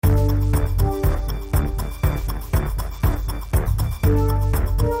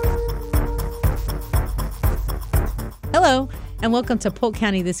Hello, and welcome to Polk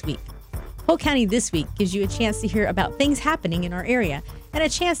County This Week. Polk County This Week gives you a chance to hear about things happening in our area and a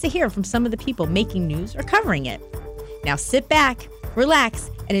chance to hear from some of the people making news or covering it. Now sit back, relax,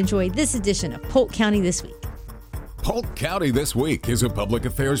 and enjoy this edition of Polk County This Week. Polk County This Week is a public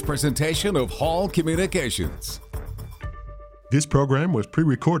affairs presentation of Hall Communications. This program was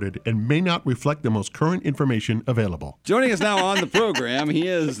pre-recorded and may not reflect the most current information available. Joining us now on the program, he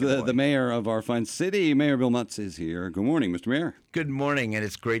is the mayor of our fine city. Mayor Bill Mutz is here. Good morning, Mr. Mayor. Good morning, and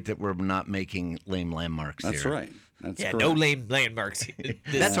it's great that we're not making lame landmarks That's here. right. That's Yeah, correct. no lame landmarks.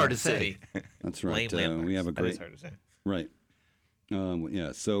 That's hard to say. That's right. Lame landmarks. We have a That is great. hard to say. Right.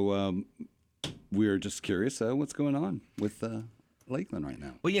 So we're just curious what's going on with Lakeland right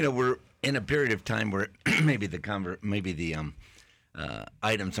now. Well, we're in a period of time where maybe the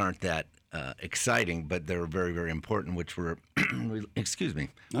items aren't that exciting, but they're very, very important. Which we're, excuse me,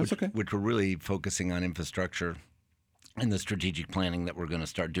 That's okay. Which we're really focusing on infrastructure and the strategic planning that we're going to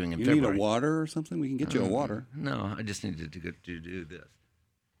start doing in You February. need a water or something? We can get you a water. No, I just needed to do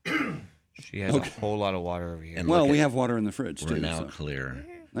this. She has a whole lot of water over here. And Well, look we at- have water in the fridge We're too. now so. clear.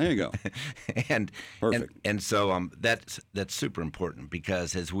 There you go. and Perfect. And so that's super important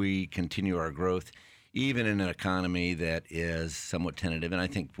because as we continue our growth, even in an economy that is somewhat tentative, and I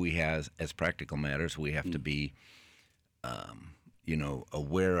think we have, as practical matters, we have to be,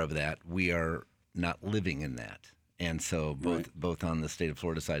 aware of that. We are not living in that, and so both on the state of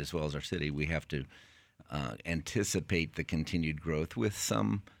Florida side as well as our city, we have to anticipate the continued growth with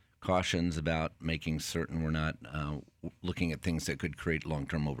some cautions about making certain we're not looking at things that could create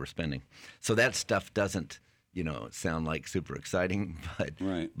long-term overspending. So that stuff doesn't, sound like super exciting,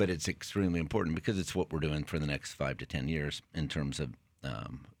 but it's extremely important because it's what we're doing for the next 5 to 10 years in terms of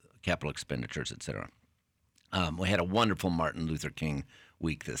capital expenditures, et cetera. We had a wonderful Martin Luther King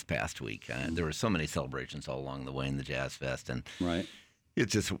week this past week. There were so many celebrations all along the way in the Jazz Fest, and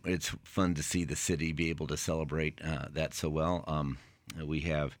it's fun to see the city be able to celebrate that so well. We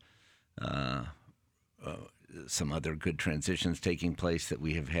have some other good transitions taking place that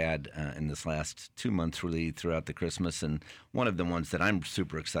we have had in this last 2 months, really throughout the Christmas. And one of the ones that I'm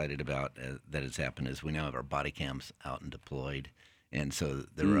super excited about that has happened is we now have our body cams out and deployed, and so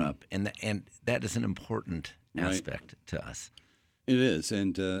they're up, and that is an important aspect to us. It is,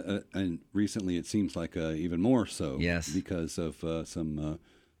 and recently it seems like even more so. Yes, because of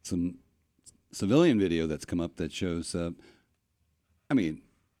some civilian video that's come up that shows.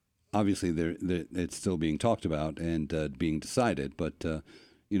 Obviously, it's still being talked about and being decided, but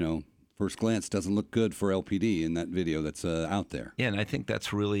first glance doesn't look good for LPD in that video that's out there. Yeah, and I think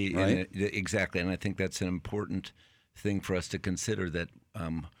that's really right? Exactly, and I think that's an important thing for us to consider that.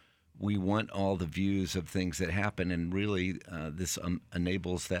 We want all the views of things that happen, and really this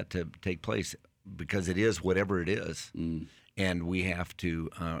enables that to take place because it is whatever it is, and we have to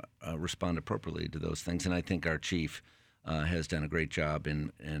respond appropriately to those things. And I think our chief has done a great job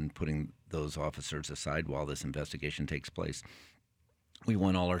in putting those officers aside while this investigation takes place. We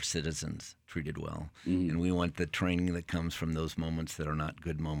want all our citizens treated well, and we want the training that comes from those moments that are not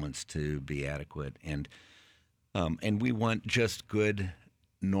good moments to be adequate, and we want just good,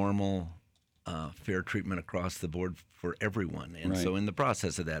 normal, fair treatment across the board for everyone. And so in the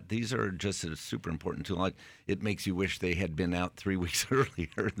process of that, these are just a super important tool. Like, it makes you wish they had been out 3 weeks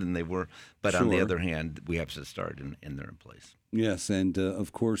earlier than they were. But on the other hand, we have to start and they're in place. Yes, and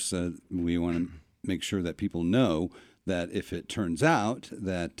of course, we want to make sure that people know that if it turns out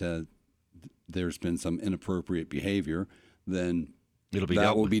that there's been some inappropriate behavior, then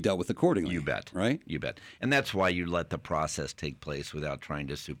that will be dealt with accordingly. You bet. Right? You bet. And that's why you let the process take place without trying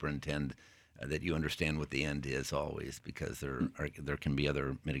to superintend that you understand what the end is always, because there can be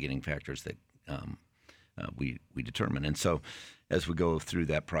other mitigating factors that we determine. And so as we go through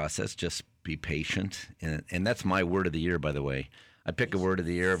that process, just be patient. And that's my word of the year, by the way. I pick a word of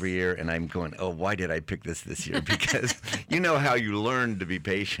the year every year, and I'm going, oh, why did I pick this year? Because you know how you learn to be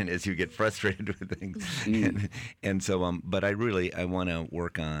patient as you get frustrated with things. And so, but I want to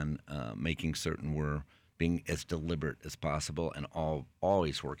work on making certain we're being as deliberate as possible and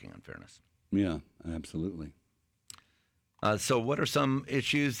always working on fairness. Yeah, absolutely. So what are some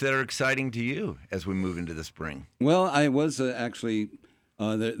issues that are exciting to you as we move into the spring? Well, I was actually,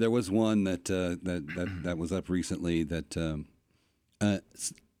 there was one that was up recently that,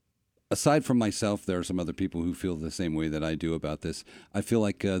 aside from myself, there are some other people who feel the same way that I do about this. I feel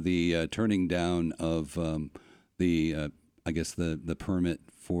like the turning down of the permit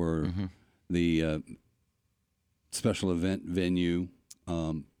for the special event venue.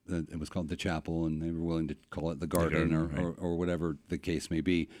 It was called the Chapel, and they were willing to call it the Garden, or whatever the case may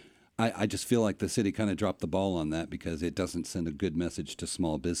be. I just feel like the city kind of dropped the ball on that because it doesn't send a good message to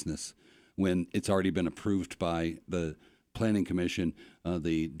small business when it's already been approved by the Planning Commission.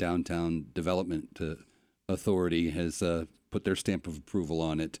 The Downtown Development Authority has put their stamp of approval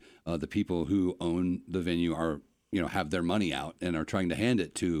on it. The people who own the venue are, have their money out and are trying to hand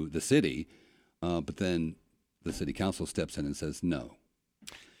it to the city, but then the city council steps in and says no.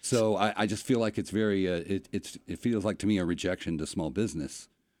 So I just feel like it's very it feels like to me a rejection to small business.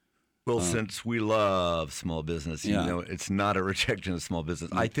 Well, since we love small business, it's not a rejection of small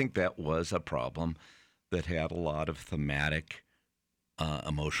business. I think that was a problem that had a lot of thematic,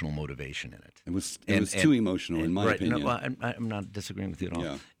 emotional motivation in it. It was too emotional, in my opinion. No, I'm not disagreeing with you at all.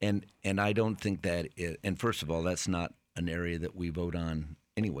 Yeah. And I don't think that. And first of all, that's not an area that we vote on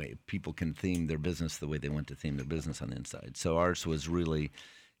anyway. People can theme their business the way they want to theme their business on the inside. So ours was really,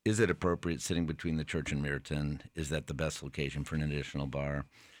 is it appropriate sitting between the church and Meerton? Is that the best location for an additional bar?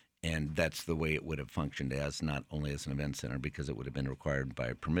 And that's the way it would have functioned as, not only as an event center, because it would have been required by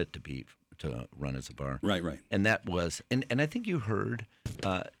a permit to run as a bar. Right. And that was, and I think you heard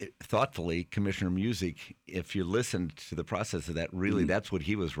thoughtfully Commissioner Music, if you listened to the process of that, really that's what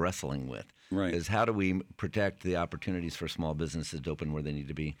he was wrestling with. Right. Is how do we protect the opportunities for small businesses to open where they need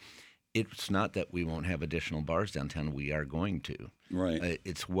to be? It's not that we won't have additional bars downtown. We are going to. Right.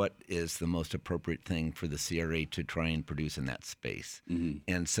 It's what is the most appropriate thing for the CRA to try and produce in that space. Mm-hmm.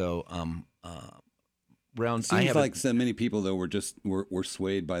 And so, seems like so many people though were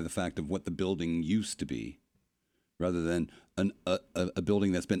swayed by the fact of what the building used to be, rather than a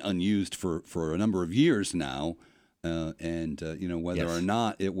building that's been unused for a number of years now. Whether or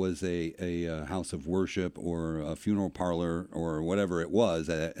not it was a house of worship or a funeral parlor or whatever it was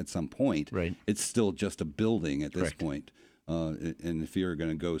at some point, right. It's still just a building at this point. And if you're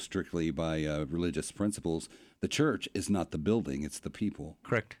going to go strictly by religious principles, the church is not the building; it's the people.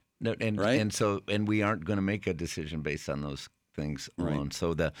 Correct. No, and we aren't going to make a decision based on those things alone.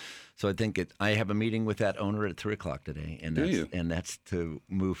 Right. So I think I have a meeting with that owner at 3:00 today, and that's to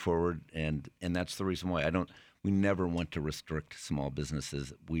move forward, and that's the reason why we never want to restrict small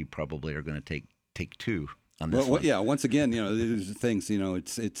businesses. We probably are going to take two on this one. Yeah. Once again, there's things.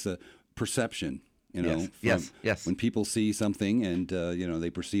 It's a perception. Yes. When people see something and they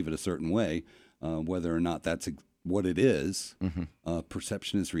perceive it a certain way, whether or not that's what it is,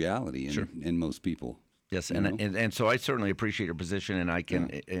 perception is reality in most people. Yes, and so I certainly appreciate your position, and I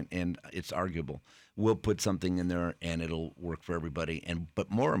can, and it's arguable. We'll put something in there, and it'll work for everybody.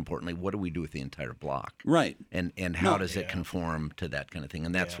 But more importantly, what do we do with the entire block? Right. And how does it conform to that kind of thing?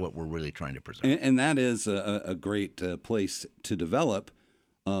 And that's what we're really trying to preserve. And that is a great place to develop.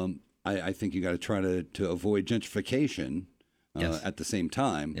 I think you got to try to avoid gentrification at the same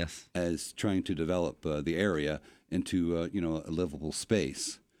time as trying to develop the area into a livable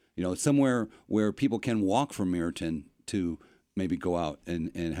space. Somewhere where people can walk from Meerton to maybe go out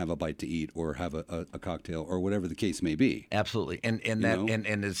and have a bite to eat or have a cocktail or whatever the case may be. Absolutely, and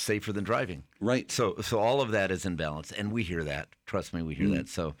it's safer than driving. Right. So all of that is in balance, and we hear that. Trust me, we hear that.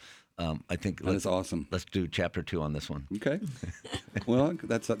 So I think that's awesome. Let's do chapter 2 on this one. Okay. Well,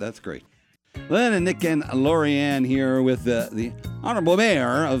 that's great. Len and Nick and Lorianne here with the Honorable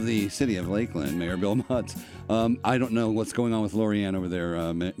Mayor of the City of Lakeland, Mayor Bill Mutz. I don't know what's going on with Lorianne over there,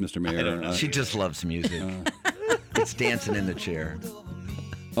 Mr. Mayor. I don't know. She just loves music. It's dancing in the chair.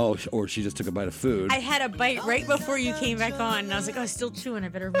 Oh, or she just took a bite of food. I had a bite right before you came back on, and I was like, oh, I'm still chewing. I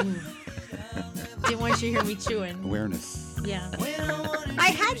better move. Didn't want you to hear me chewing. Awareness. Yeah.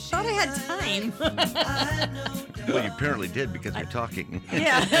 I thought I had time. Well, you apparently did because you're talking.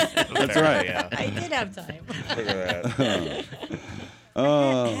 Yeah. That's right. Yeah. I did have time. Look at that.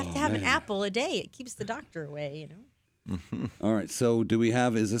 I have to have an apple a day. It keeps the doctor away, All right. So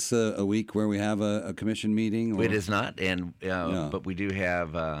is this a week where we have a commission meeting? Or? It is not, but we do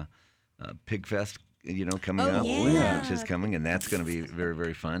have Pig Fest, coming up, which is coming, and that's going to be very,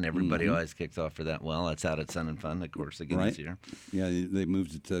 very fun. Everybody always kicks off for that. Well, it's out at Sun and Fun, of course, again this year. Yeah, they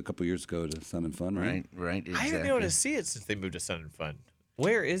moved it a couple years ago to Sun and Fun, right? Right. Exactly. I haven't been able to see it since they moved to Sun and Fun.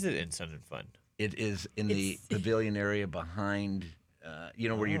 Where is it in Sun and Fun? It is in the pavilion area behind,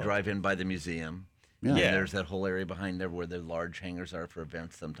 where you drive in by the museum. Yeah. And there's that whole area behind there where the large hangars are for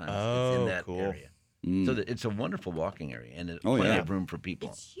events sometimes. It's in that area. So it's a wonderful walking area, and there's plenty of room for people.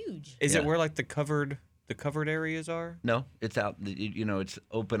 It's huge. Is it where like the covered areas are? No, it's out. It's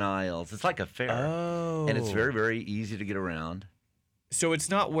open aisles. It's like a fair. Oh. And it's very, very easy to get around. So it's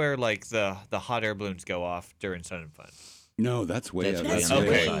not where like the hot air balloons go off during Sun and Fun. No, that's way out. That's That's way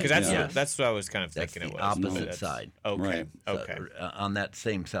Okay, outside. because Yeah. that's what I was kind of That's thinking the it was. opposite That's- side. Okay. Right. Okay. On that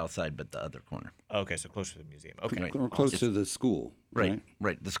same south side, but the other corner. Okay. So closer to the museum. Okay. Right. Or close to the school. Right.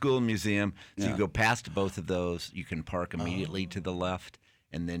 The school and museum. So Yeah. you go past both of those. You can park immediately to the left,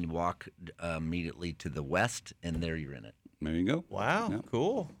 and then walk immediately to the west, and there you're in it. There you go. Wow. Yep.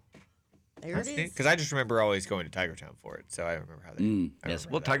 Cool. There it is. Because I just remember always going to Tiger Town for it, so I remember how they. I Yes. remember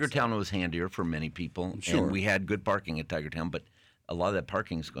Well, that, Tiger so- Town was handier for many people, Sure. and we had good parking at Tiger Town, but a lot of that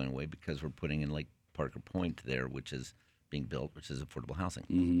parking is going away because we're putting in Lake Parker Point there, which is being built, which is affordable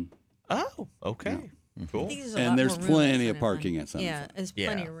housing. Oh. Okay. Cool. I think there's a And lot there's more room plenty at of Sun parking Fun. at Sun Yeah, Fun. there's Yeah.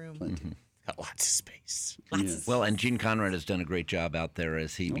 plenty of room. Got lots of space. Well, and Gene Conrad has done a great job out there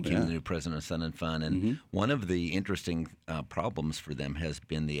as he became yeah. the new president of Sun and Fun. And one of the interesting problems for them has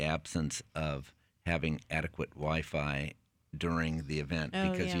been the absence of having adequate Wi-Fi during the event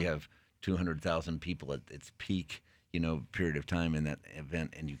Oh, because you yeah. have 200,000 people at its peak, period of time in that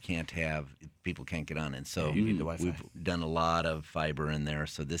event, and people can't get on. And so you need the Wi-Fi. we've done a lot of fiber in there.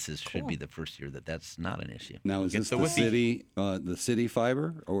 So this should be the first year that's not an issue. Now, is Get this the the Wi-Fi. city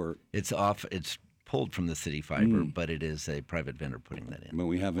fiber, or It's pulled from the city fiber, but it is a private vendor putting that in. but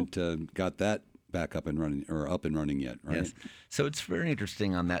we haven't got that back up and running yet, right? Yes. So it's very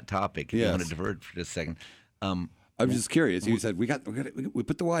interesting on that topic. If you want Yes. to divert for just a second. I'm just curious. You said we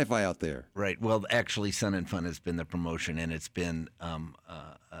put the Wi-Fi out there. Right. Well, actually, Sun and Fun has been the promotion, and it's been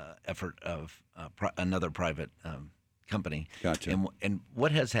effort of another private company. Gotcha. And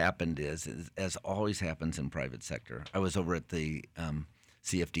what has happened is, as always happens in private sector, I was over at the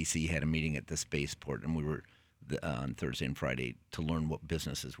CFDC, had a meeting at the spaceport, and we were on Thursday and Friday to learn what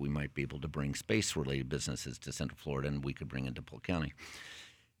businesses we might be able to bring, space-related businesses to Central Florida, and we could bring into Polk County.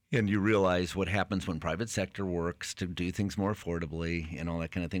 And you realize what happens when private sector works to do things more affordably and all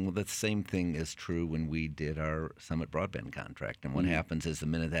that kind of thing. Well, the same thing is true when we did our Summit Broadband contract. And what happens is the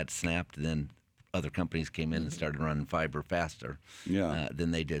minute that snapped, then other companies came in and started running fiber faster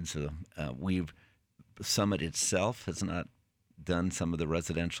than they did. So Summit itself has not done some of the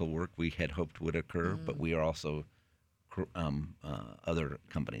residential work we had hoped would occur, but we are also other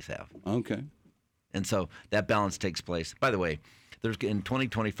companies have. Okay. And so that balance takes place. By the way, there's in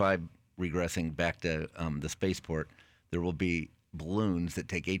 2025, regressing back to the spaceport, there will be balloons that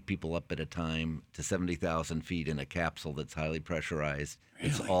take 8 people up at a time to 70,000 feet in a capsule that's highly pressurized.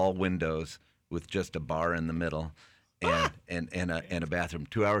 It's all windows with just a bar in the middle and a bathroom.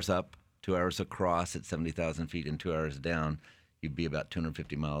 2 hours up, 2 hours across at 70,000 feet, and 2 hours down. You'd be about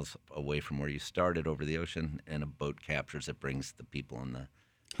 250 miles away from where you started over the ocean, and a boat captures it, brings the people and the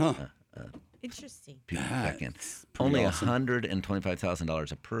Interesting. people back in. pretty Only awesome.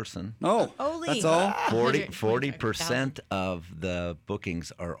 $125,000 a person. Oh, Holy that's all. 40% of the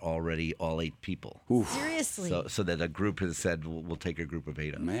bookings are already all 8 people. Seriously. So that a group has said, we'll take a group of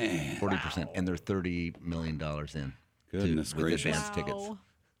 8 on. Man. 40%. And they're $30 million in. Goodness with gracious. advance tickets.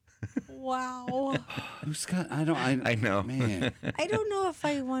 Wow. Who's got? I know. Man, I don't know if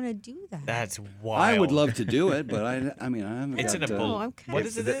I want to do that. That's wild. I would love to do it, but I haven't It's got, in a Oh, balloon. I'm kind What of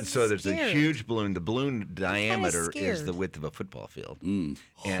is it? So there's a scared. huge balloon. The balloon diameter is scared. the width of a football field. Mm.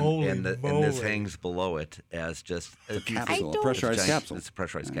 And this hangs below it as just a capsule, a don't- pressurized giant- capsule. It's a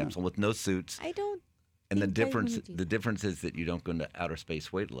pressurized capsule with no suits. I don't. And the think I wanna difference, do the difference is that you don't go into outer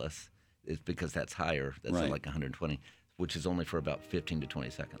space weightless, is because that's higher. That's Right. like 120, which is only for about 15 to 20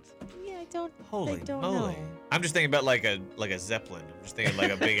 seconds. Yeah, I don't. Holy I don't moly! know. I'm just thinking about like a Zeppelin. I'm just thinking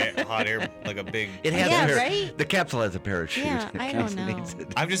like a big hot air, like a big. It has Yeah, a right? The capsule has a parachute. Yeah, I don't know.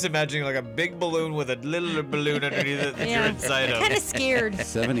 I'm just imagining like a big balloon with a little balloon underneath it that you're Yeah, inside of. kind of scared.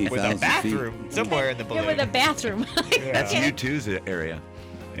 70,000 with a feet. bathroom somewhere in the balloon. Yeah, with a bathroom. That's U2's area.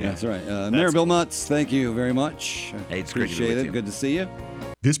 That's right. Mayor Bill Mutz, thank you very much. Hey, it's great to be Appreciate with it. you. Good to see you.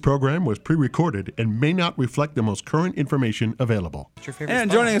 This program was pre-recorded and may not reflect the most current information available. What's your favorite And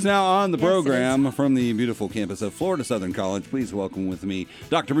spot? joining us now on the Yes, it program from the beautiful campus of Florida Southern College, please welcome with me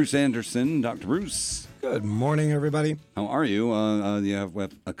Dr. Bruce Anderson. Dr. Bruce, Good morning, everybody. how are you? You have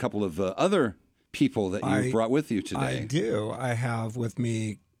a couple of other people that you've brought with you today. I do. I have with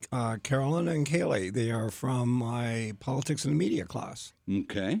me Carolyn and Kaylee. They are from my politics and media class,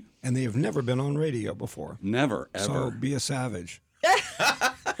 Okay. and they have never been on radio before. Never, ever. So be a savage.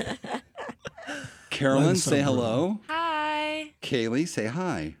 Carolyn, Lend say some hello. Hi. Kaylee, say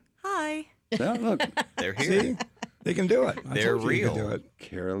hi. Hi. So, look, They're here. See, they can do it. I They're told you you could real. do it.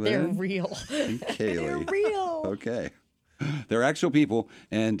 Carolyn They're real. and They're Kaylee. real. Okay. They're actual people,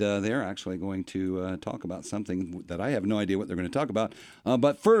 and they're actually going to talk about something that I have no idea what they're going to talk about.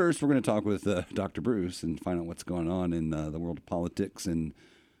 But first, we're going to talk with Dr. Bruce and find out what's going on in the world of politics and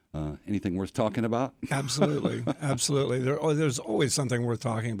Anything worth talking about? Absolutely, absolutely. There's always something worth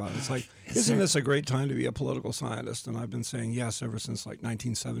talking about. It's like, isn't this a great time to be a political scientist? And I've been saying yes ever since like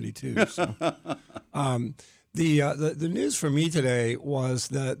 1972. So, the news for me today was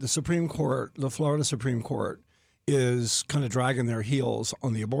that the Supreme Court, the Florida Supreme Court, is kind of dragging their heels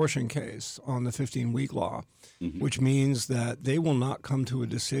on the abortion case, on the 15-week law, which means that they will not come to a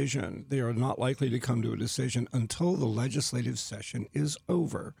decision. They are not likely to come to a decision until the legislative session is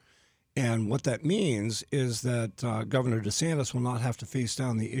over. And what that means is that Governor DeSantis will not have to face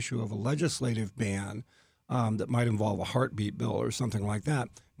down the issue of a legislative ban that might involve a heartbeat bill or something like that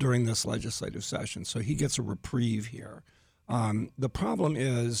during this legislative session. So he gets a reprieve here. The problem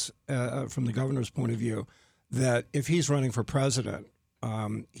is, from the governor's point of view, that if he's running for president,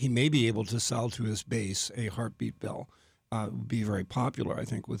 he may be able to sell to his base a heartbeat bill. It would be very popular, I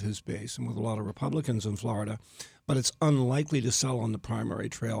think, with his base and with a lot of Republicans in Florida. But it's unlikely to sell on the primary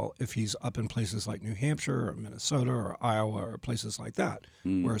trail if he's up in places like New Hampshire or Minnesota or Iowa or places like that,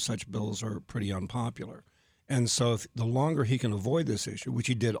 where such bills are pretty unpopular. And so if the longer he can avoid this issue, which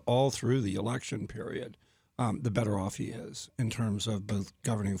he did all through the election period, the better off he is in terms of both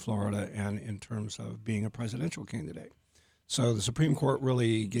governing Florida and in terms of being a presidential candidate. So the Supreme Court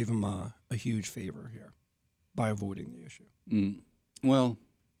really gave him a huge favor here by avoiding the issue. Well,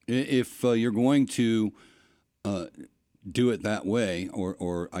 if you're going to do it that way,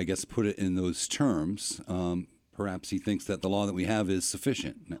 or I guess put it in those terms, perhaps he thinks that the law that we have is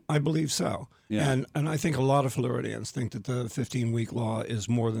sufficient. I believe so. Yeah. And I think a lot of Floridians think that the 15-week law is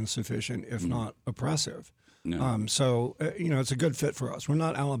more than sufficient, if not oppressive. No. So, it's a good fit for us. We're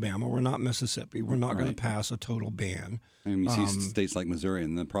not Alabama. We're not Mississippi. We're not going to pass a total ban. I mean, you see states like Missouri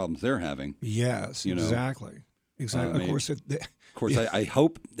and the problems they're having. Yes, exactly. Exactly. Of course, I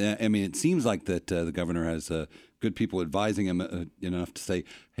hope. It seems like that the governor has good people advising him enough to say,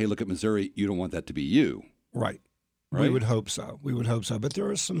 "Hey, look at Missouri. You don't want that to be you." Right. Right? We would hope so. But there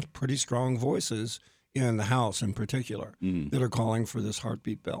are some pretty strong voices in the House, in particular, that are calling for this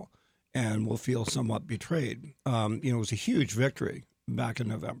heartbeat bill, and will feel somewhat betrayed. It was a huge victory back in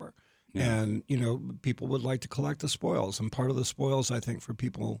November, and people would like to collect the spoils. And part of the spoils, I think, for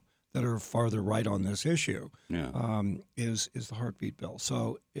people that are farther right on this issue, is the heartbeat bill.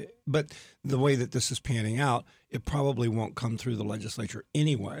 So, but the way that this is panning out, it probably won't come through the legislature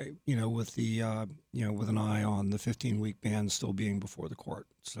anyway. With the with an eye on the 15-week ban still being before the court.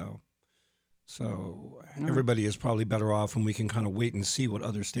 So everybody is probably better off, and we can kind of wait and see what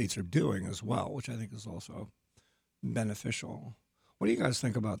other states are doing as well, which I think is also beneficial. What do you guys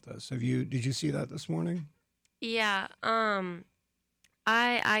think about this? Did you see that this morning? Yeah.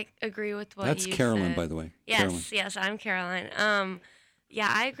 I agree with what That's you Carolyn, said. by the way. Yes, Carolyn. yes, I'm Caroline.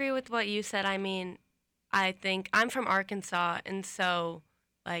 I agree with what you said. I mean, I think I'm from Arkansas, and so,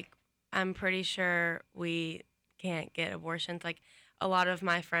 I'm pretty sure we can't get abortions. A lot of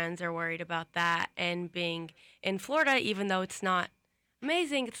my friends are worried about that, and being in Florida, even though it's not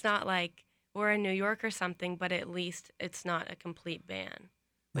amazing, it's not like we're in New York or something, but at least it's not a complete ban,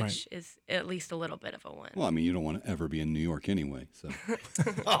 which is at least a little bit of a win. Well, you don't want to ever be in New York anyway. So.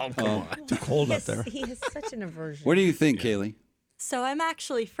 Oh, come on. Too cold up there. He has such an aversion. What do you think, Kaylee? So I'm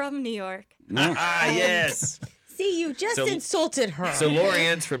actually from New York. Yes. See, you just insulted her. So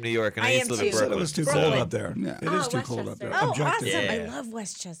Lorianne's from New York, and I used to live in It Brooklyn. was too cold up there. Yeah. It is too cold up there. Oh, awesome. Objectively. I Yeah. love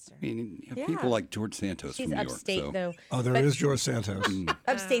Westchester. You have people like George Santos She's from New York. upstate, So. though. Oh, there is George Santos.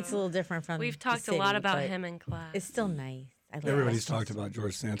 Upstate's a little different from We've the talked a city, lot about but him in class. It's still nice. I love Everybody's Westchester. talked about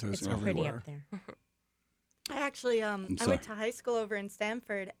George Santos It's pretty everywhere. up there. I actually I sorry. went to high school over in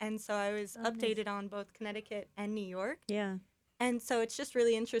Stamford, and so I was updated on both Connecticut and New York. Yeah. And so it's just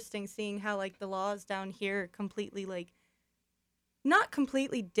really interesting seeing how the laws down here are completely not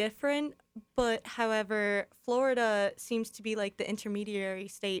completely different, but however, Florida seems to be the intermediary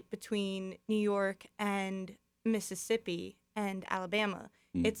state between New York and Mississippi and Alabama.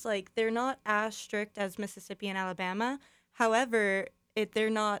 It's they're not as strict as Mississippi and Alabama. However, they're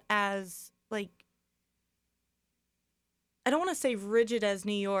not as I don't want to say rigid as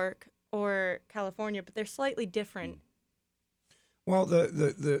New York or California, but they're slightly different. Well,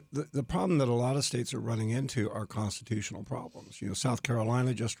 the problem that a lot of states are running into are constitutional problems. South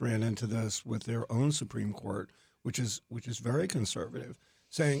Carolina just ran into this with their own Supreme Court, which is very conservative,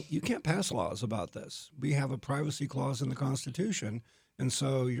 saying you can't pass laws about this. We have a privacy clause in the Constitution, and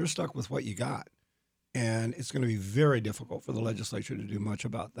so you're stuck with what you got. And it's going to be very difficult for the legislature to do much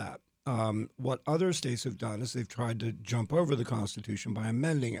about that. What other states have done is they've tried to jump over the Constitution by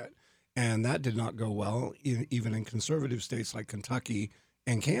amending it. And that did not go well, even in conservative states like Kentucky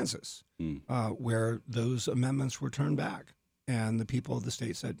and Kansas, where those amendments were turned back. And the people of the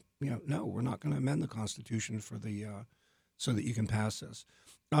state said, no, we're not going to amend the Constitution for the so that you can pass this.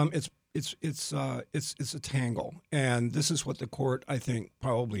 It's a tangle, and this is what the court, I think,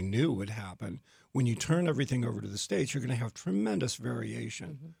 probably knew would happen. When you turn everything over to the states, you're going to have tremendous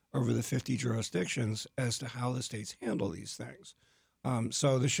variation over the 50 jurisdictions as to how the states handle these things.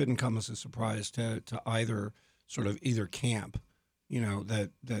 So this shouldn't come as a surprise to either camp, that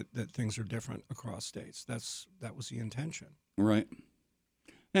things are different across states. That was the intention. Right.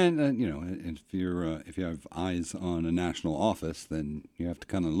 And if you have eyes on a national office, then you have to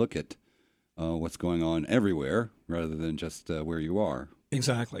kind of look at what's going on everywhere rather than just where you are.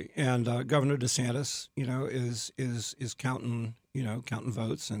 Exactly. And Governor DeSantis, is counting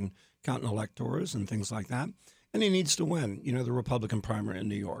votes and counting electors and things like that. And he needs to win, the Republican primary in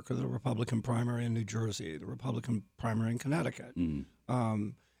New York or the Republican primary in New Jersey, the Republican primary in Connecticut,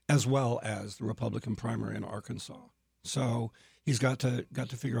 as well as the Republican primary in Arkansas. So he's got to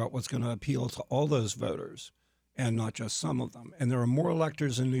figure out what's going to appeal to all those voters and not just some of them. And there are more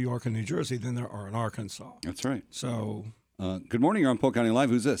electors in New York and New Jersey than there are in Arkansas. That's right. So, good morning. You're on Polk County Live.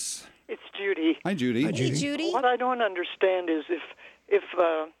 Who's this? It's Judy. Hi, Judy. Hi, Judy. Hey, Judy. What I don't understand is if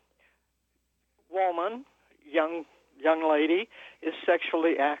a woman, young lady, is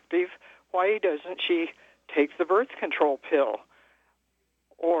sexually active, why doesn't she take the birth control pill?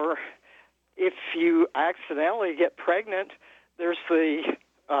 Or if you accidentally get pregnant, there's the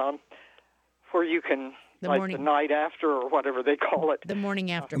where you can The the morning. night after or whatever they call it. The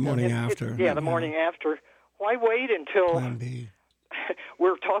morning after. The morning after. The morning after. Why wait until Plan B.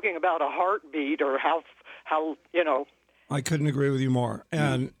 we're talking about a heartbeat or how I couldn't agree with you more.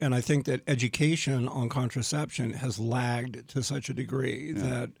 And I think that education on contraception has lagged to such a degree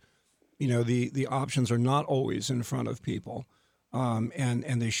that, the options are not always in front of people.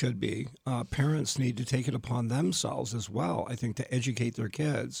 And they should be. Parents need to take it upon themselves as well, I think, to educate their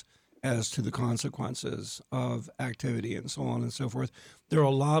kids as to the consequences of activity and so on and so forth. There are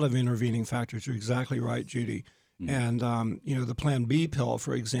a lot of intervening factors. You're exactly right, Judy. And, the Plan B pill,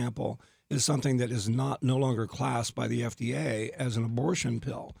 for example, is something that is no longer classed by the FDA as an abortion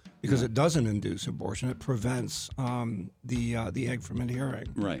pill because it doesn't induce abortion. It prevents the egg from adhering.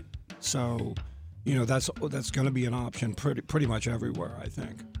 Right. So, that's going to be an option pretty much everywhere, I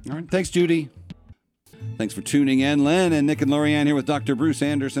think. All right. Thanks, Judy. Thanks for tuning in. Len and Nick and Lorianne here with Dr. Bruce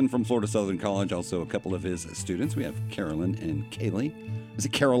Anderson from Florida Southern College. Also, a couple of his students. We have Carolyn and Kaylee. Is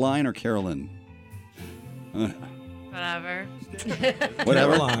it Caroline or Carolyn? Whatever.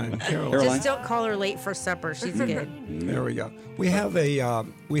 Whatever. Caroline. Just don't call her late for supper. She's good. There we go. We have a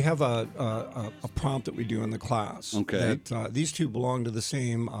prompt that we do in the class. Okay. That, these two belong to the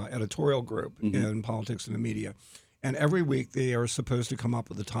same editorial group in politics and the media, and every week they are supposed to come up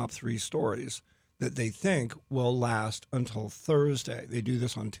with the top 3 stories that they think will last until Thursday. They do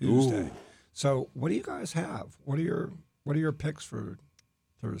this on Tuesday. Ooh. So, what do you guys have? What are your picks for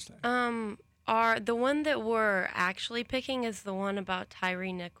Thursday? The one that we're actually picking is the one about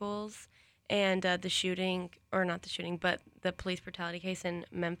Tyree Nichols and the shooting, or not the shooting, but the police brutality case in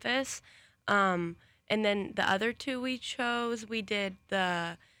Memphis. And then the other 2 we chose, we did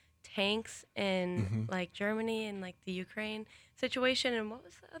the tanks in like Germany and like the Ukraine situation. And what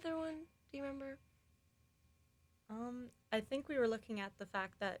was the other one? Do you remember? I think we were looking at the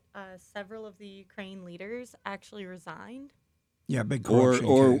fact that several of the Ukraine leaders actually resigned. Yeah, big corruption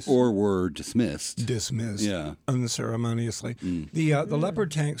case. Or were dismissed. Yeah, unceremoniously. The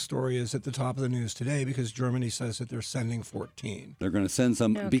leopard tank story is at the top of the news today because Germany says that they're sending 14. They're going to send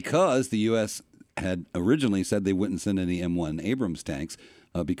some because the U.S. had originally said they wouldn't send any M1 Abrams tanks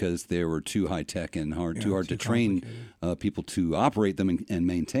because they were too high tech and too hard to train people to operate them and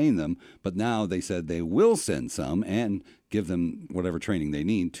maintain them. But now they said they will send some and give them whatever training they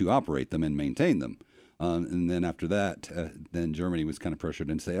need to operate them and maintain them. And then after that, then Germany was kind of pressured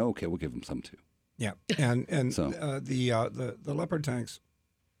and say, okay, we'll give them some too. Yeah, and so. The Leopard tanks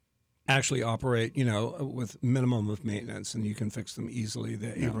actually operate, with minimum of maintenance, and you can fix them easily.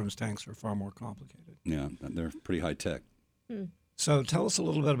 The Abrams tanks are far more complicated. Yeah, they're pretty high tech. So tell us a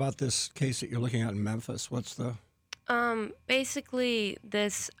little bit about this case that you're looking at in Memphis. What's the... Basically,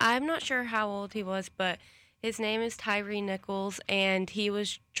 I'm not sure how old he was, but his name is Tyree Nichols, and he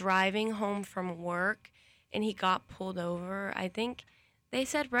was driving home from work, and he got pulled over. I think they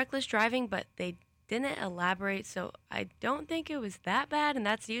said reckless driving, but they didn't elaborate, so I don't think it was that bad, and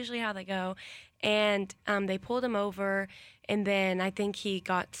that's usually how they go. And they pulled him over, and then I think he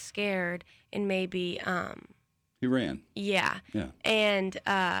got scared and maybe... he ran. Yeah. And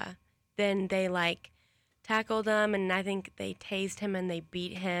then they, tackled him, and I think they tased him and they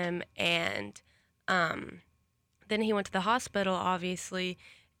beat him, and then he went to the hospital, obviously,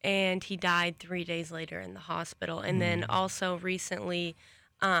 and he died 3 days later in the hospital. And then also recently,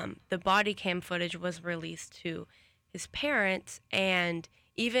 the body cam footage was released to his parents, and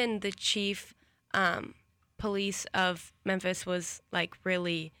even the chief police of Memphis was like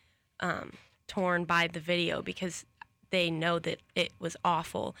really torn by the video because they know that it was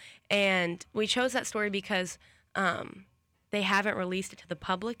awful. And we chose that story because they haven't released it to the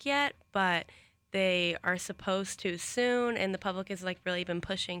public yet, but they are supposed to soon, and the public has like really been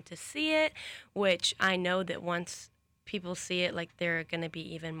pushing to see it, which I know that once people see it, like they're going to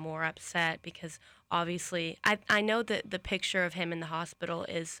be even more upset because obviously I know that the picture of him in the hospital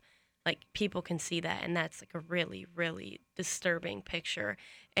is like people can see that, and that's like a really, really disturbing picture.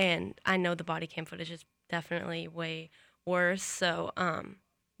 And I know the body cam footage is definitely way worse. So,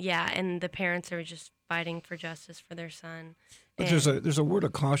 yeah, and the parents are just fighting for justice for their son. But there's a word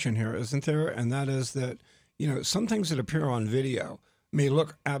of caution here, isn't there? And that is that, some things that appear on video may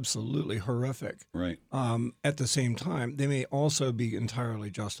look absolutely horrific. Right. At the same time, they may also be entirely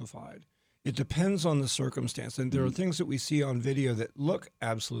justified. It depends on the circumstance. And there are things that we see on video that look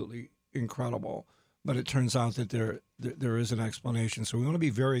absolutely incredible, but it turns out that there is an explanation. So we want to be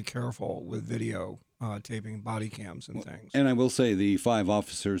very careful with video taping, body cams and things. And I will say the 5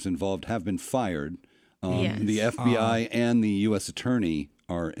 officers involved have been fired. Yes. The FBI and the U.S. Attorney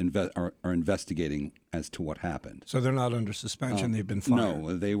are investigating as to what happened. So they're not under suspension. They've been fired.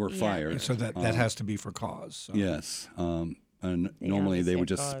 No, they were fired. So that has to be for cause. So. Yes. And normally they would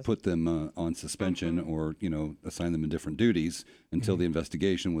just put them on suspension or, assign them in different duties until the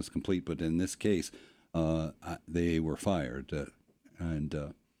investigation was complete. But in this case, they were fired. I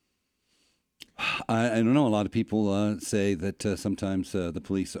don't know. A lot of people say that sometimes the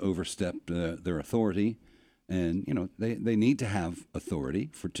police overstep their authority. And, they need to have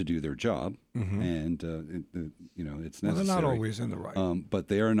authority to do their job. And, it's necessary. Well, they're not always in the right. But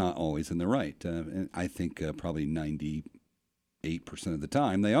they are not always in the right. And I think probably 98% of the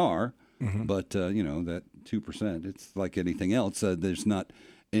time they are. But, that 2%, it's like anything else. There's not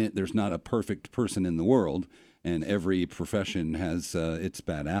a perfect person in the world. And every profession has its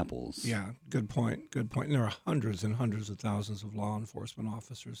bad apples. Yeah, good point. Good point. And there are hundreds and hundreds of thousands of law enforcement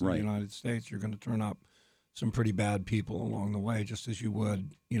officers in the United States. You're going to turn up some pretty bad people along the way, just as you would,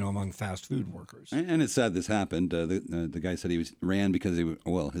 among fast food workers. And it's sad this happened. The guy said he ran because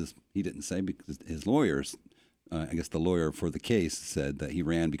he didn't say because his lawyers, I guess the lawyer for the case said that he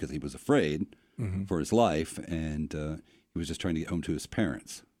ran because he was afraid for his life, and he was just trying to get home to his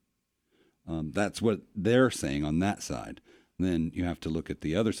parents. That's what they're saying on that side. Then you have to look at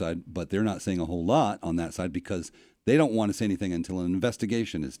the other side, but they're not saying a whole lot on that side because they don't want to say anything until an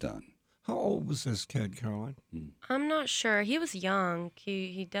investigation is done. How old was this kid, Caroline? I'm not sure. He was young.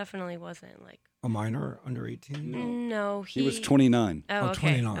 He definitely wasn't like a minor, under 18? No, he was 29. Oh,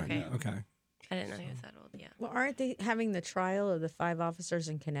 okay. 29. Okay. Okay. I didn't know he was that old. Yeah. Well, aren't they having the trial of the 5 officers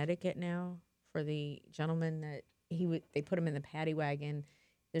in Connecticut now for the gentleman that they put him in the paddy wagon?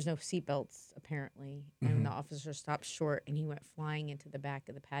 There's no seatbelts apparently, and the officer stopped short, and he went flying into the back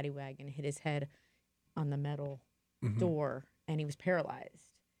of the paddy wagon, hit his head on the metal door, and he was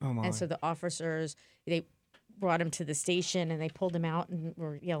paralyzed. Oh my. And so the officers, they brought him to the station, and they pulled him out and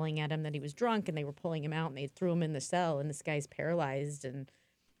were yelling at him that he was drunk, and they were pulling him out, and they threw him in the cell, and this guy's paralyzed. And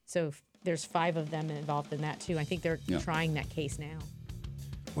so there's 5 of them involved in that, too. I think they're trying that case now.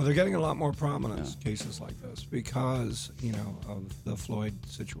 Well, they're getting a lot more prominence, cases like this, because, of the Floyd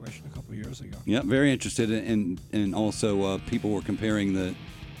situation a couple of years ago. Yeah, very interested and also people were comparing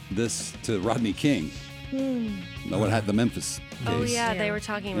this to Rodney King. What had the Memphis case. Oh, yeah, they were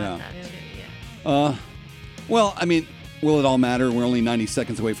talking about that, too. Yeah. Well, I mean, will it all matter? We're only 90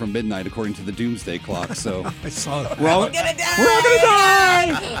 seconds away from midnight, according to the doomsday clock, so... I saw that. We're all going to die! We're all going to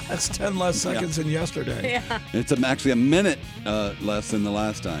die! That's 10 less seconds than yesterday. Yeah. It's actually a minute less than the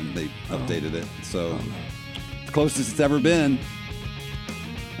last time they updated it, so the closest it's ever been.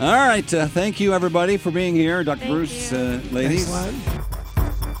 All right, thank you, everybody, for being here. Dr. Bruce, ladies. Thanks, Len.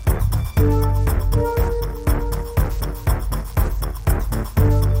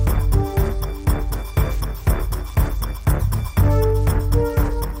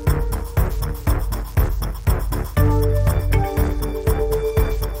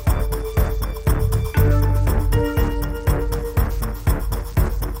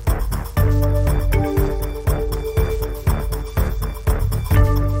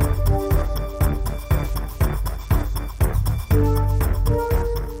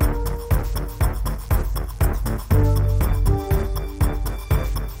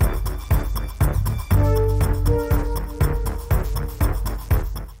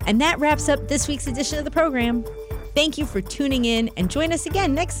 And that wraps up this week's edition of the program. Thank you for tuning in, and join us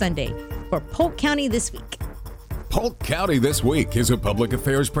again next Sunday for Polk County This Week. Polk County This Week is a public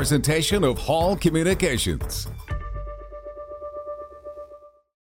affairs presentation of Hall Communications.